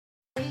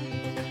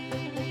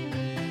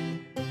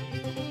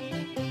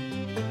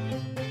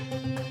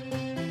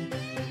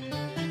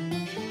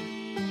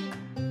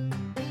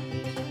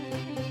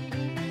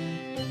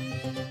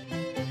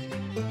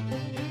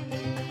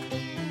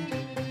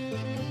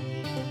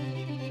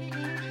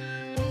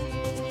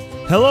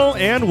Hello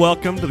and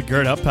welcome to the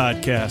Gird Up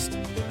Podcast.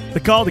 The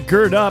call to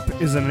gird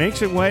up is an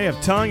ancient way of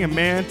telling a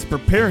man to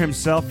prepare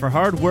himself for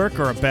hard work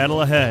or a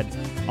battle ahead.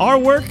 Our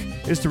work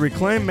is to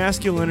reclaim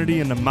masculinity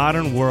in the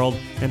modern world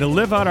and to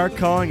live out our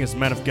calling as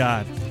men of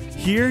God.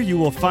 Here you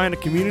will find a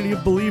community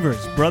of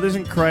believers, brothers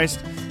in Christ,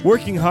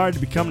 working hard to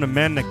become the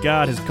men that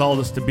God has called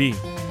us to be.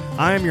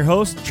 I am your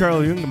host,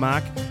 Charlie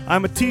Ungemach.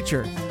 I'm a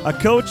teacher, a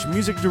coach,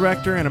 music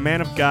director, and a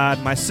man of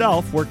God,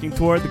 myself working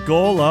toward the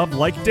goal of,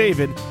 like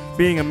David,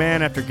 being a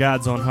man after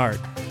God's own heart.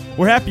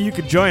 We're happy you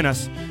could join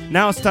us.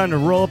 Now it's time to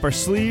roll up our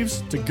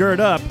sleeves, to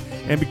gird up,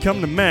 and become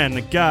the men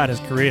that God has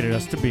created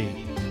us to be.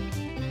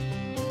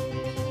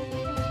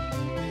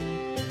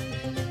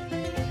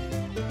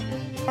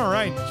 All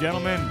right,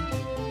 gentlemen,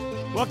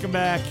 welcome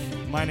back.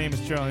 My name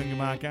is Charlie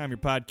Ungemach. I'm your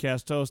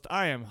podcast host.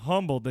 I am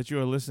humbled that you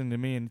are listening to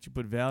me and that you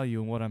put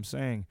value in what I'm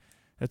saying.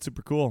 That's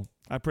super cool.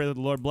 I pray that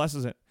the Lord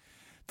blesses it.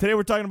 Today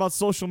we're talking about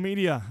social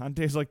media. On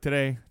days like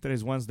today,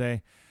 today's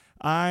Wednesday,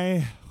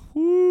 I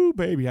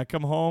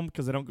come home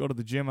because I don't go to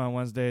the gym on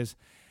Wednesdays,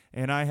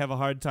 and I have a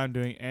hard time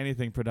doing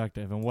anything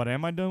productive. And what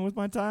am I doing with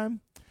my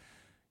time?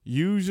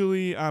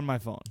 Usually on my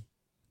phone.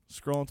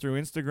 Scrolling through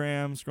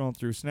Instagram, scrolling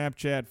through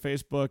Snapchat,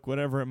 Facebook,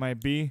 whatever it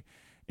might be,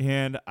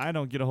 and I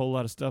don't get a whole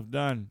lot of stuff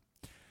done.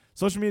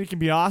 Social media can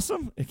be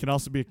awesome. It can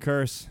also be a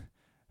curse.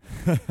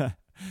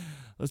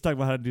 Let's talk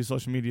about how to do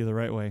social media the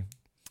right way.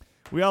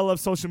 We all love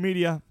social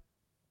media.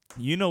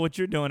 You know what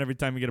you're doing every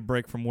time you get a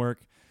break from work.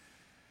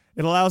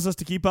 It allows us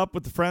to keep up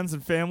with the friends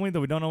and family that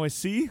we don't always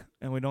see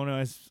and we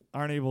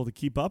aren't able to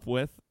keep up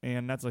with,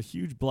 and that's a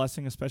huge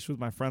blessing, especially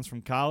with my friends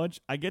from college.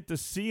 I get to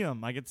see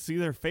them. I get to see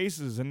their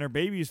faces and their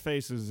babies'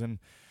 faces, and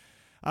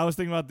I was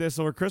thinking about this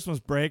over Christmas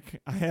break.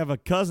 I have a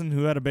cousin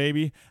who had a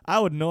baby. I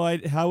would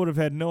have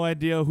had no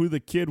idea who the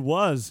kid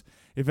was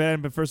if it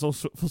hadn't been for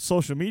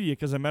social media,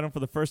 because I met him for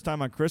the first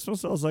time on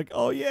Christmas. I was like,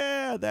 oh,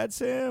 yeah, that's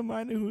him.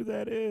 I knew who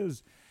that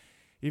is.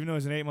 Even though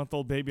he's an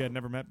 8-month-old baby I'd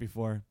never met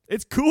before.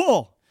 It's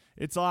cool.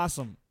 It's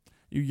awesome.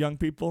 You young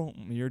people,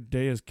 your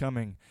day is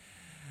coming.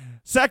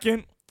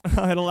 Second,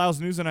 it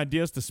allows news and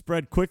ideas to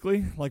spread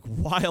quickly like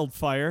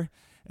wildfire,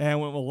 and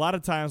a lot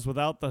of times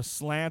without the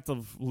slant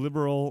of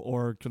liberal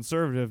or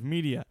conservative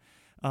media.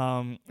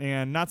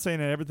 And not saying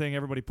that everything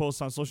everybody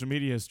posts on social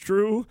media is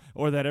true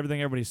or that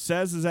everything everybody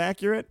says is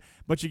accurate,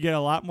 but you get a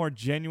lot more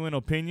genuine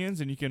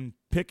opinions, and you can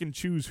pick and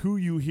choose who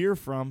you hear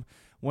from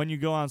when you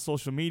go on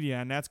social media,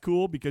 and that's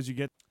cool because you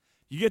get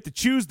to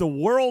choose the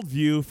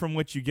worldview from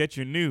which you get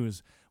your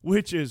news,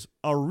 which is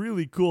a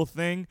really cool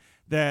thing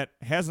that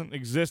hasn't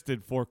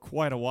existed for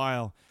quite a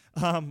while.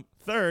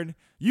 Third,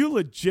 you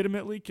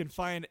legitimately can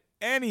find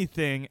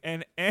anything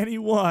and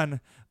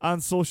anyone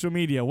on social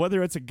media,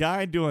 whether it's a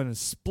guy doing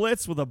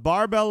splits with a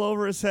barbell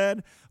over his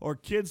head or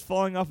kids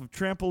falling off of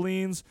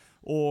trampolines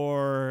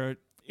or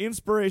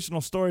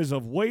inspirational stories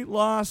of weight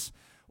loss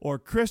or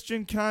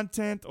Christian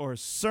content or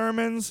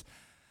sermons.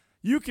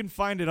 You can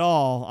find it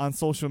all on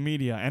social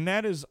media, and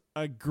that is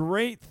a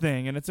great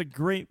thing, and it's a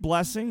great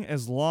blessing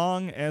as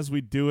long as we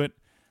do it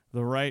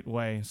the right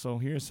way. So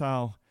here's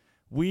how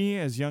we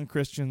as young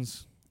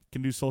Christians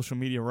can do social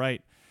media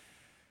right.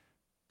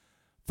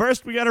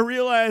 First, we got to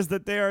realize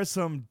that there are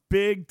some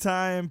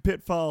big-time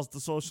pitfalls to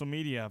social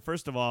media.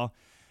 First of all,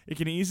 it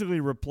can easily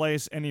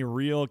replace any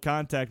real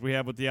contact we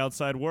have with the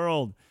outside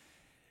world.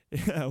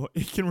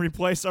 It can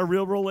replace our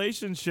real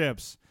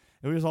relationships.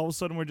 It was all of a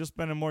sudden we're just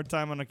spending more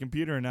time on a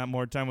computer and not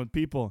more time with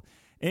people.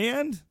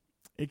 And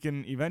it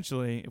can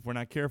eventually, if we're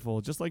not careful,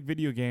 just like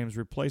video games,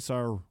 replace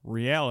our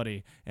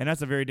reality. And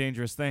that's a very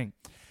dangerous thing.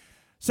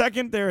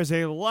 Second, there is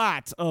a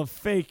lot of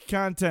fake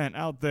content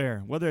out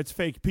there, whether it's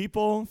fake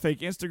people, fake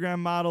Instagram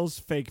models,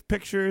 fake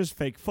pictures,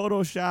 fake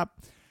Photoshop.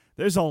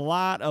 There's a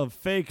lot of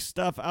fake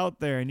stuff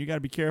out there, and you got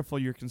to be careful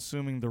you're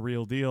consuming the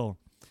real deal.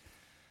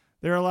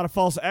 There are a lot of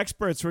false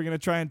experts who are going to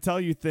try and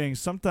tell you things,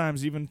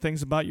 sometimes even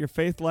things about your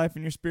faith life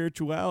and your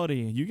spirituality.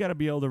 You got to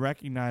be able to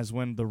recognize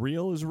when the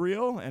real is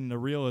real and the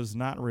real is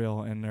not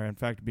real, and they're in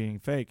fact being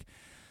fake.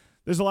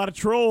 There's a lot of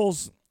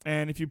trolls,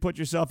 and if you put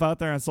yourself out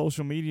there on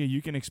social media,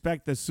 you can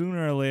expect that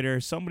sooner or later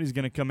somebody's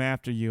going to come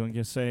after you and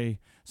just say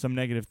some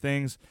negative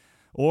things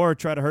or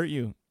try to hurt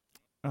you.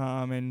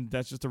 And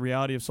that's just the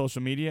reality of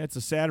social media. It's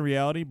a sad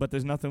reality, but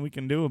there's nothing we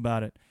can do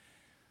about it.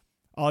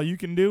 All you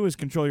can do is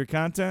control your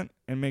content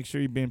and make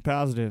sure you're being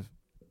positive.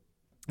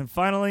 And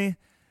finally,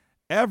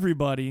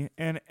 everybody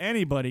and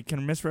anybody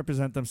can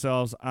misrepresent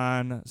themselves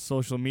on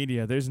social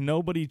media. There's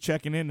nobody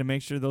checking in to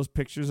make sure those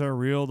pictures are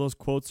real, those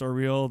quotes are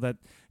real, that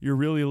you're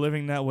really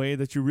living that way,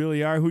 that you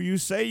really are who you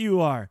say you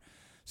are.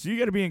 So you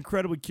got to be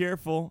incredibly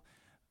careful,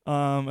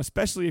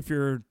 especially if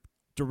you're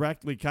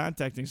directly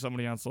contacting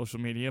somebody on social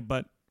media.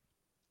 But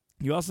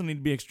you also need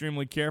to be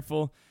extremely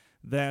careful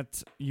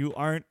that you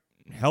aren't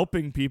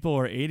helping people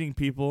or aiding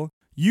people.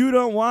 You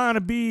don't want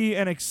to be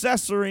an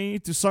accessory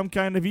to some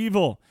kind of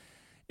evil.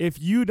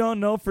 If you don't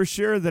know for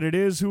sure that it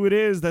is who it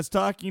is that's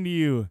talking to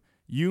you,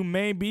 you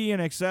may be an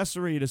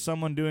accessory to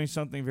someone doing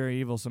something very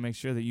evil. So make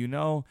sure that you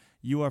know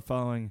you are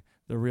following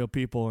the real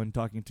people and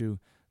talking to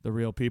the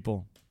real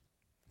people.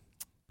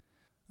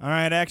 All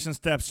right, action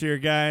steps here,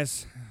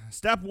 guys.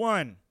 Step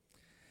 1,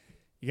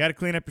 you got to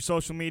clean up your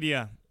social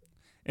media.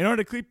 In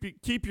order to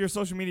keep your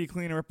social media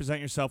clean and represent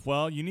yourself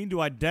well, you need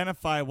to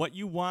identify what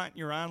you want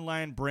your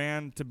online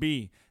brand to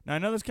be. Now, I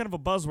know that's kind of a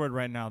buzzword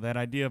right now, that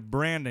idea of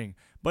branding,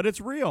 but it's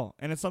real,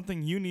 and it's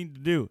something you need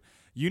to do.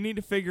 You need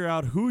to figure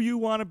out who you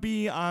want to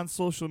be on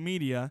social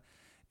media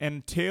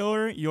and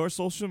tailor your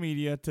social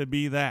media to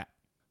be that.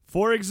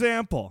 For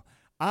example,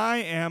 I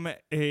am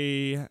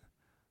a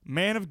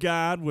man of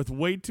God with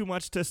way too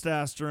much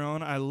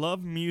testosterone. I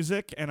love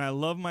music, and I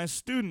love my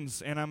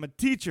students, and I'm a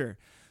teacher.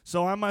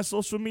 So on my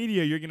social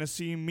media, you're going to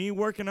see me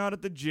working out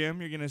at the gym.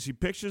 You're going to see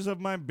pictures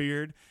of my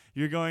beard.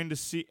 You're going to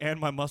see, and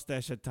my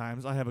mustache at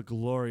times. I have a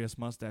glorious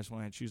mustache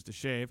when I choose to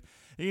shave.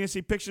 You're going to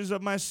see pictures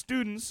of my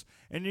students,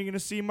 and you're going to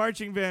see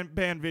marching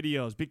band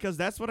videos, because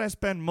that's what I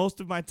spend most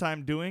of my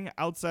time doing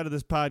outside of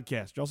this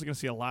podcast. You're also going to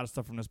see a lot of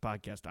stuff from this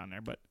podcast on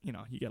there, but, you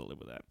got to live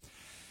with that.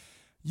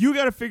 You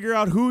got to figure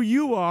out who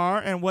you are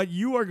and what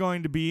you are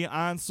going to be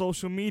on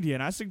social media.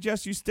 And I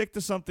suggest you stick to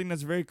something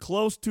that's very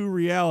close to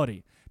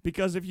reality.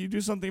 Because if you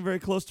do something very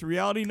close to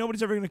reality,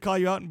 nobody's ever going to call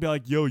you out and be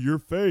like, yo, you're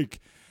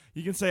fake.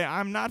 You can say,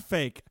 I'm not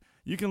fake.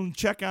 You can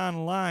check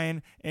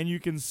online and you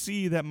can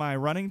see that my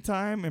running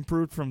time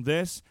improved from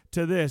this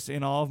to this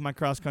in all of my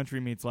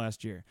cross-country meets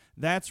last year.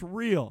 That's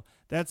real.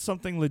 That's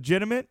something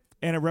legitimate,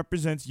 and it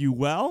represents you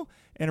well,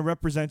 and it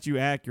represents you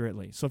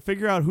accurately. So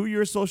figure out who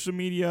your social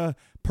media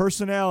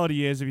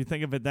personality is, if you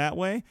think of it that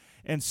way,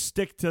 and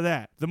stick to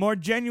that. The more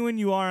genuine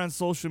you are on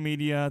social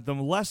media, the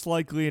less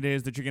likely it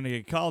is that you're going to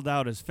get called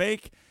out as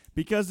fake,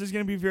 because there's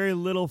going to be very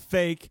little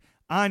fake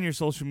on your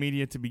social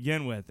media to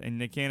begin with,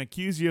 and they can't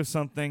accuse you of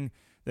something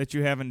that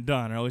you haven't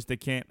done, or at least they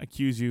can't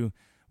accuse you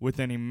with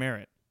any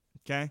merit,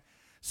 okay?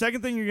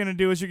 Second thing you're going to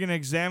do is you're going to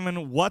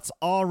examine what's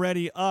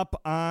already up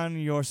on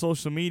your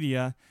social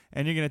media,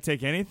 and you're going to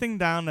take anything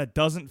down that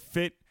doesn't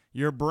fit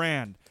your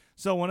brand.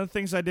 So one of the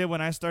things I did when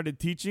I started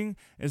teaching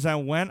is I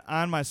went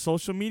on my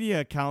social media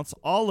accounts,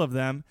 all of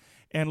them,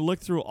 and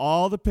looked through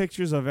all the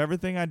pictures of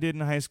everything I did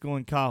in high school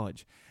and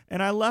college.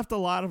 And I left a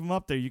lot of them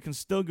up there. You can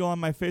still go on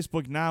my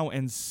Facebook now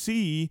and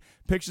see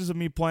pictures of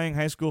me playing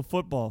high school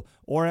football,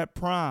 or at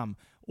prom,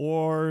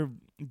 or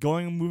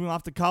moving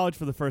off to college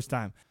for the first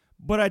time.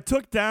 But I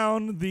took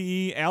down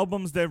the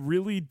albums that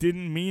really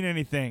didn't mean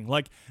anything,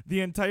 like the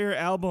entire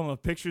album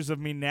of pictures of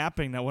me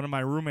napping that one of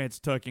my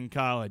roommates took in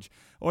college,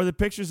 or the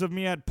pictures of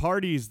me at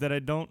parties that I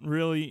don't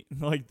really,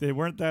 like, they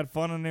weren't that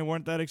fun and they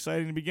weren't that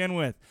exciting to begin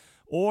with.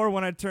 Or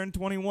when I turned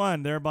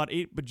 21, there are about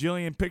 8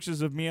 bajillion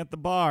pictures of me at the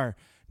bar.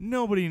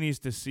 Nobody needs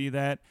to see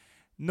that.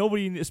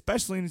 Nobody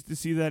especially needs to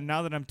see that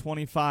now that I'm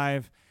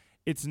 25.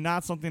 It's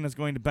not something that's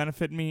going to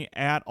benefit me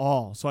at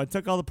all. So I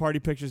took all the party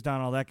pictures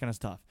down, all that kind of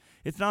stuff.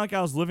 It's not like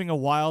I was living a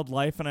wild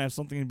life and I have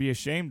something to be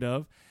ashamed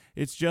of.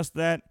 It's just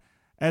that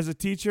as a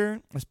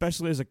teacher,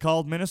 especially as a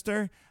called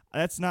minister,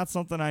 that's not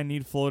something I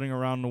need floating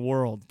around the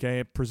world, okay?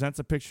 It presents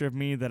a picture of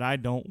me that I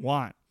don't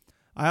want.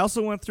 I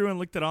also went through and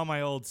looked at all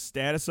my old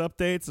status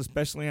updates,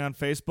 especially on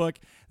Facebook.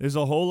 There's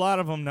a whole lot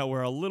of them that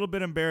were a little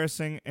bit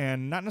embarrassing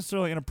and not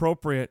necessarily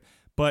inappropriate,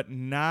 but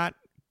not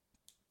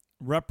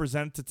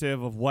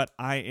representative of what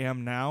I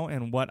am now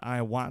and what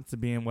I want to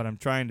be and what I'm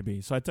trying to be.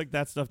 So I took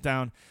that stuff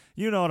down.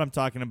 You know what I'm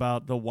talking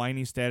about, the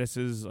whiny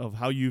statuses of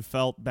how you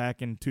felt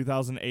back in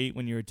 2008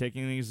 when you were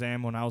taking the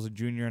exam when I was a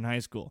junior in high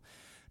school.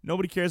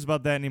 Nobody cares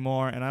about that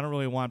anymore, and I don't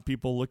really want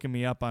people looking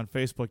me up on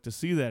Facebook to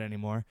see that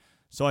anymore,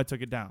 so I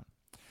took it down.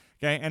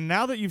 Okay, and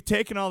now that you've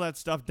taken all that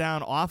stuff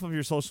down off of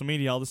your social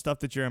media, all the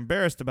stuff that you're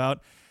embarrassed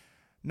about,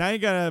 now you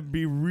got to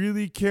be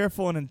really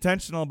careful and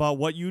intentional about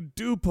what you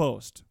do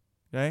post,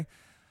 okay?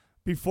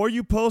 Before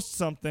you post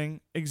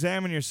something,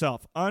 examine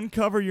yourself.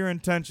 Uncover your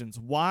intentions.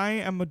 Why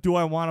do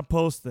I want to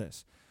post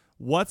this?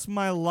 What's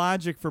my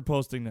logic for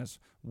posting this?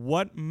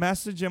 What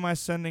message am I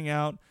sending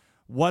out?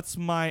 What's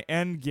my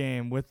end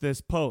game with this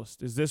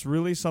post? Is this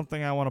really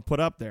something I want to put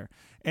up there?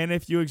 And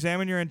if you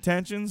examine your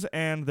intentions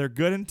and they're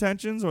good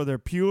intentions or they're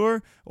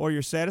pure or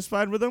you're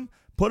satisfied with them,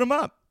 put them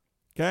up,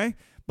 okay?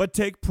 But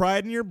take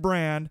pride in your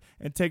brand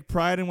and take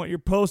pride in what you're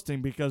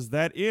posting, because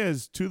that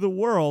is, to the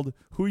world,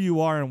 who you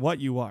are and what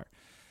you are.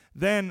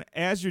 Then,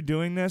 as you're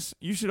doing this,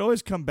 you should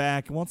always come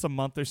back once a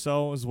month or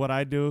so is what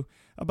I do.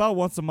 About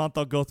once a month,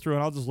 I'll go through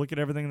and I'll just look at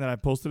everything that I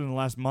posted in the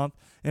last month.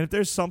 And if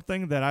there's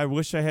something that I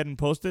wish I hadn't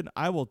posted,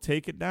 I will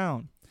take it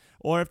down.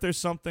 Or if there's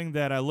something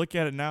that I look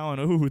at it now and,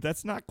 ooh,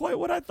 that's not quite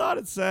what I thought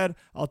it said,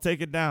 I'll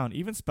take it down.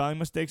 Even spelling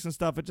mistakes and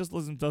stuff, it just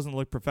doesn't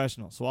look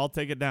professional. So I'll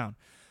take it down.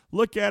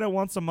 Look at it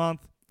once a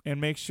month and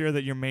make sure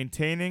that you're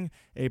maintaining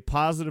a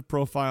positive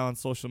profile on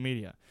social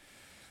media.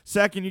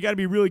 Second, you got to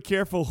be really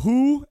careful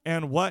who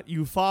and what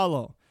you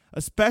follow,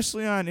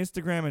 especially on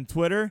Instagram and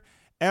Twitter.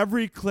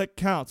 Every click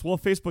counts. Well,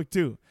 Facebook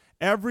too.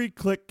 Every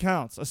click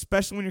counts,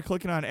 especially when you're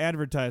clicking on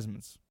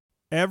advertisements.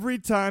 Every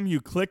time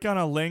you click on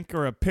a link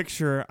or a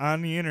picture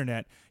on the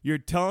internet, you're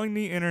telling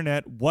the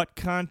internet what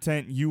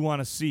content you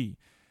want to see.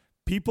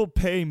 People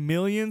pay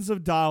millions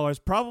of dollars,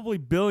 probably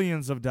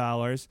billions of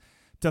dollars,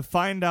 to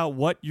find out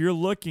what you're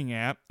looking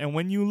at. And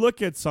when you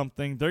look at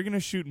something, they're going to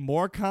shoot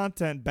more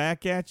content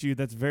back at you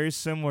that's very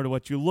similar to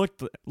what you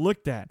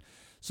looked at.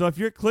 So if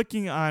you're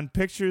clicking on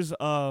pictures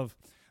of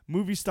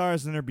movie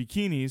stars in their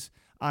bikinis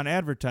on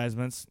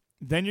advertisements,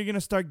 then you're going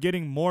to start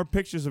getting more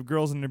pictures of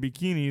girls in their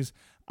bikinis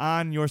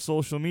on your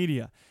social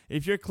media.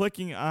 If you're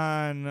clicking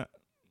on,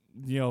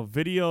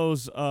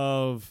 videos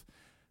of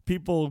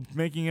people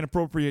making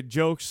inappropriate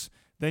jokes,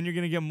 then you're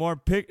going to get more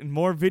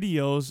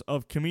videos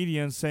of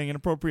comedians saying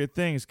inappropriate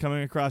things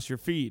coming across your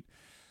feed.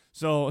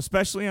 So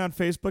especially on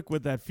Facebook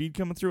with that feed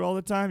coming through all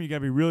the time, you got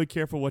to be really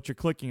careful what you're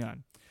clicking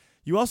on.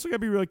 You also got to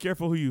be really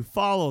careful who you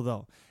follow,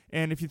 though.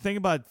 And if you think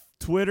about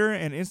Twitter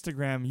and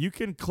Instagram, you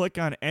can click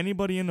on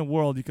anybody in the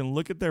world. You can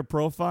look at their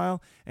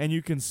profile, and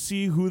you can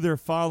see who they're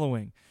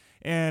following.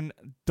 And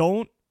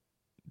don't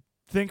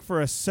think for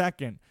a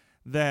second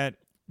that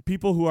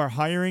people who are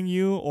hiring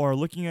you or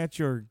looking at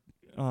your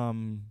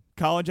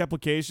college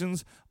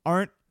applications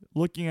aren't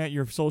looking at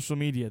your social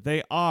media.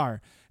 They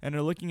are, and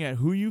they're looking at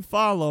who you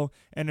follow,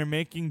 and they're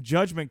making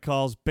judgment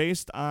calls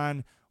based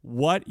on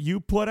what you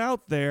put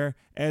out there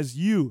as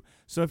you.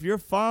 So if you're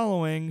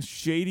following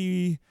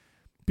shady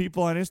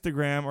people on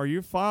Instagram, or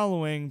you're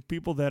following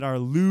people that are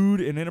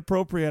lewd and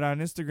inappropriate on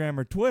Instagram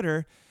or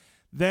Twitter,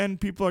 then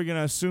people are going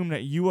to assume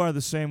that you are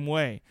the same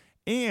way.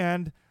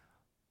 And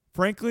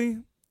frankly,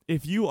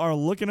 if you are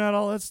looking at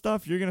all that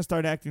stuff, you're going to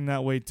start acting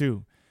that way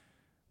too.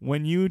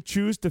 When you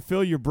choose to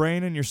fill your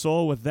brain and your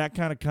soul with that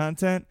kind of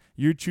content,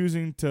 you're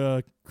choosing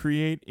to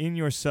create in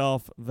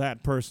yourself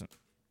that person.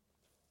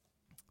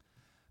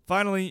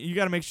 Finally, you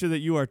got to make sure that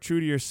you are true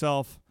to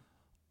yourself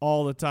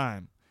all the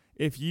time.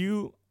 If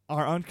you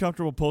are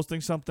uncomfortable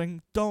posting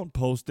something, don't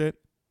post it.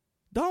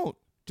 Don't.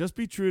 Just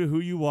be true to who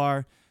you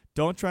are.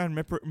 Don't try and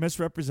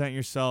misrepresent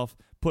yourself.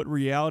 Put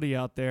reality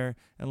out there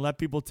and let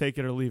people take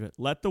it or leave it.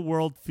 Let the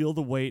world feel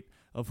the weight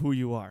of who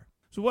you are.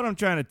 So what I'm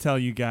trying to tell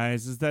you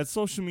guys is that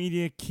social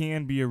media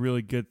can be a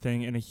really good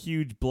thing and a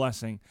huge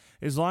blessing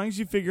as long as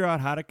you figure out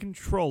how to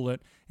control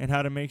it and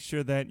how to make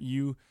sure that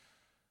you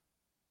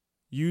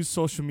use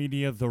social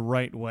media the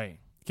right way.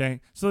 Okay?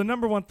 So the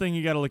number one thing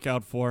you got to look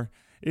out for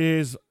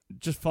is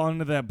just falling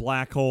into that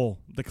black hole,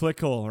 the click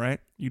hole, right?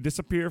 You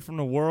disappear from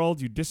the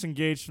world, you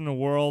disengage from the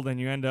world, and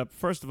you end up,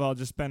 first of all,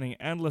 just spending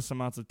endless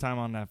amounts of time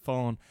on that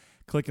phone,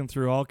 clicking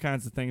through all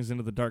kinds of things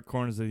into the dark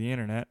corners of the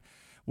internet,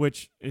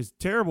 which is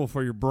terrible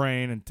for your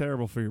brain and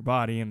terrible for your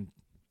body, and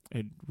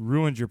it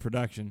ruins your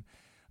production.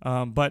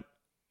 But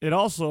it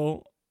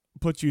also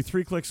puts you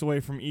 3 clicks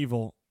away from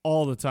evil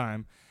all the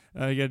time.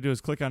 You got to do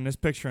is click on this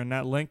picture and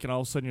that link, and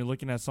all of a sudden you're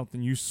looking at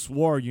something you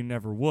swore you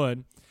never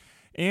would.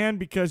 And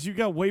because you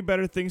got way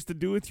better things to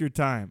do with your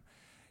time.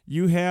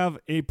 You have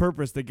a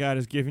purpose that God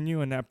has given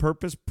you, and that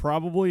purpose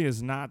probably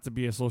is not to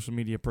be a social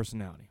media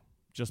personality.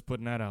 Just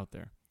putting that out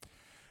there.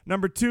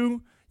 Number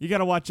 2, you got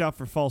to watch out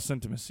for false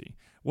intimacy.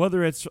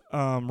 Whether it's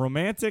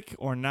romantic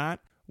or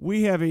not,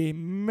 we have a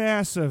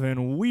massive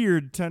and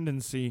weird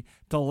tendency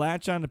to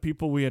latch on to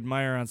people we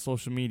admire on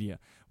social media.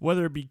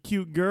 Whether it be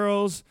cute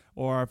girls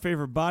or our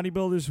favorite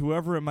bodybuilders,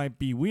 whoever it might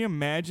be, we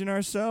imagine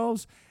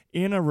ourselves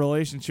in a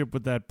relationship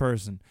with that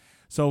person.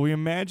 So we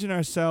imagine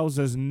ourselves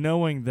as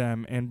knowing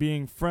them and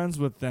being friends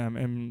with them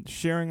and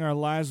sharing our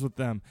lives with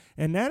them.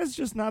 And that is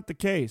just not the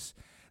case.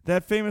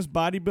 That famous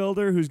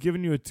bodybuilder who's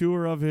giving you a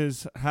tour of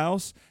his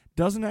house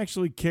doesn't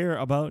actually care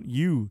about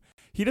you.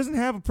 He doesn't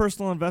have a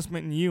personal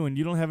investment in you, and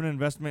you don't have an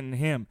investment in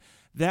him.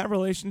 That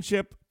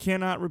relationship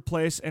cannot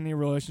replace any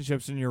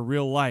relationships in your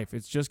real life.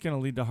 It's just going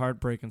to lead to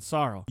heartbreak and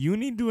sorrow. You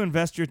need to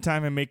invest your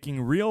time in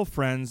making real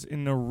friends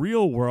in the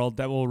real world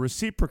that will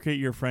reciprocate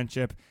your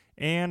friendship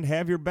and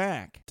have your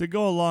back. To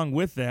go along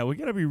with that, we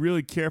got to be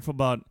really careful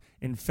about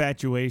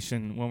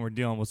infatuation when we're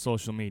dealing with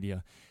social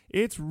media.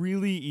 It's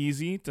really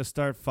easy to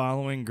start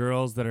following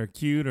girls that are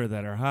cute or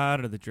that are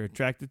hot or that you're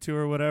attracted to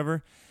or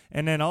whatever,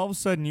 and then all of a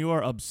sudden you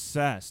are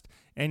obsessed,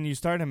 and you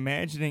start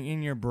imagining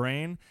in your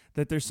brain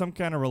that there's some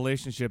kind of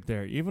relationship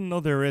there, even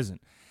though there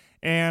isn't.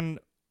 And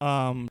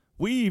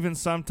we even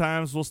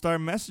sometimes will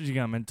start messaging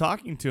them and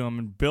talking to them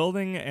and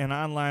building an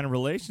online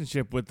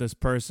relationship with this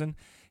person,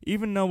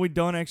 even though we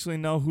don't actually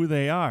know who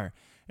they are.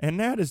 And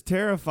that is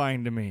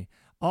terrifying to me.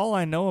 All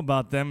I know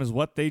about them is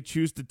what they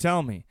choose to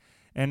tell me.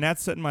 And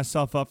that's setting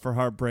myself up for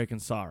heartbreak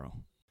and sorrow.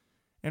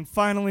 And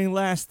finally,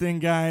 last thing,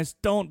 guys,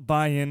 don't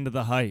buy into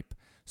the hype.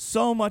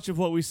 So much of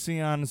what we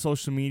see on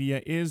social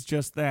media is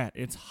just that.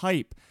 It's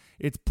hype.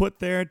 It's put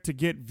there to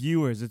get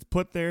viewers. It's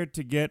put there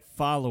to get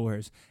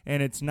followers.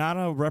 And it's not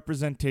a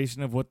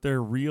representation of what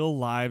their real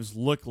lives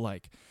look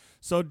like.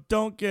 So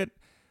don't get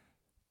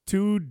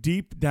too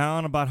deep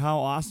down about how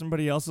awesome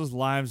somebody else's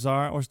lives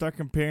are, or start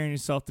comparing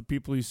yourself to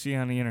people you see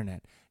on the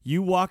internet.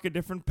 You walk a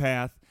different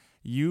path.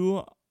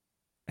 You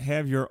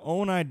have your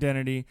own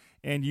identity,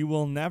 and you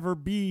will never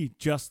be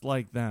just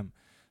like them.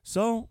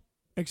 So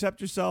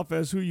accept yourself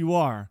as who you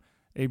are,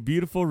 a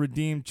beautiful,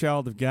 redeemed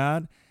child of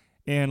God,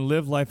 and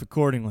live life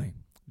accordingly.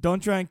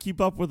 Don't try and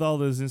keep up with all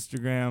those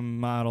Instagram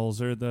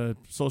models or the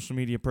social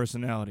media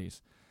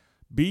personalities.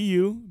 Be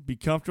you, be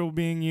comfortable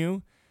being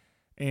you,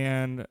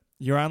 and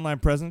Your online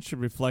presence should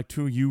reflect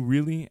who you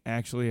really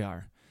actually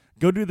are.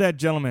 Go do that,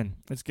 gentlemen.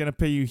 It's going to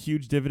pay you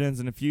huge dividends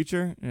in the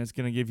future, and it's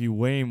going to give you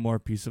way more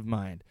peace of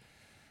mind.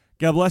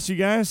 God bless you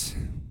guys.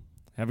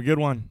 Have a good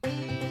one.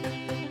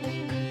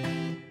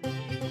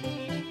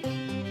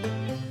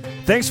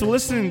 Thanks for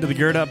listening to the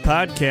Gird Up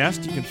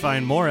Podcast. You can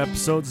find more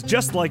episodes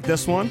just like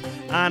this one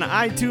on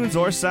iTunes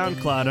or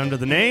SoundCloud under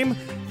the name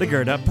The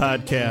Gird Up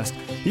Podcast.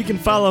 You can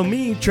follow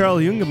me,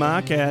 Charlie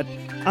Ungemach,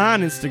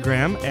 on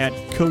Instagram at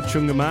Coach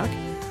Ungemach,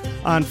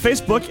 on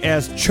Facebook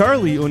as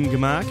Charlie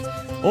Ungemach,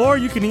 or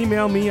you can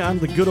email me on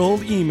the good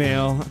old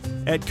email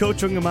at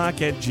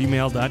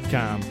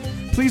coachungemach@gmail.com.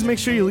 Please make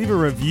sure you leave a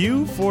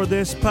review for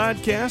this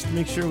podcast.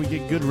 Make sure we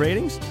get good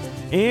ratings.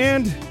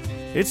 And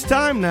it's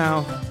time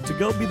now to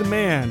go be the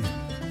man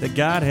that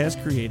God has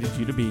created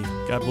you to be.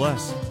 God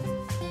bless.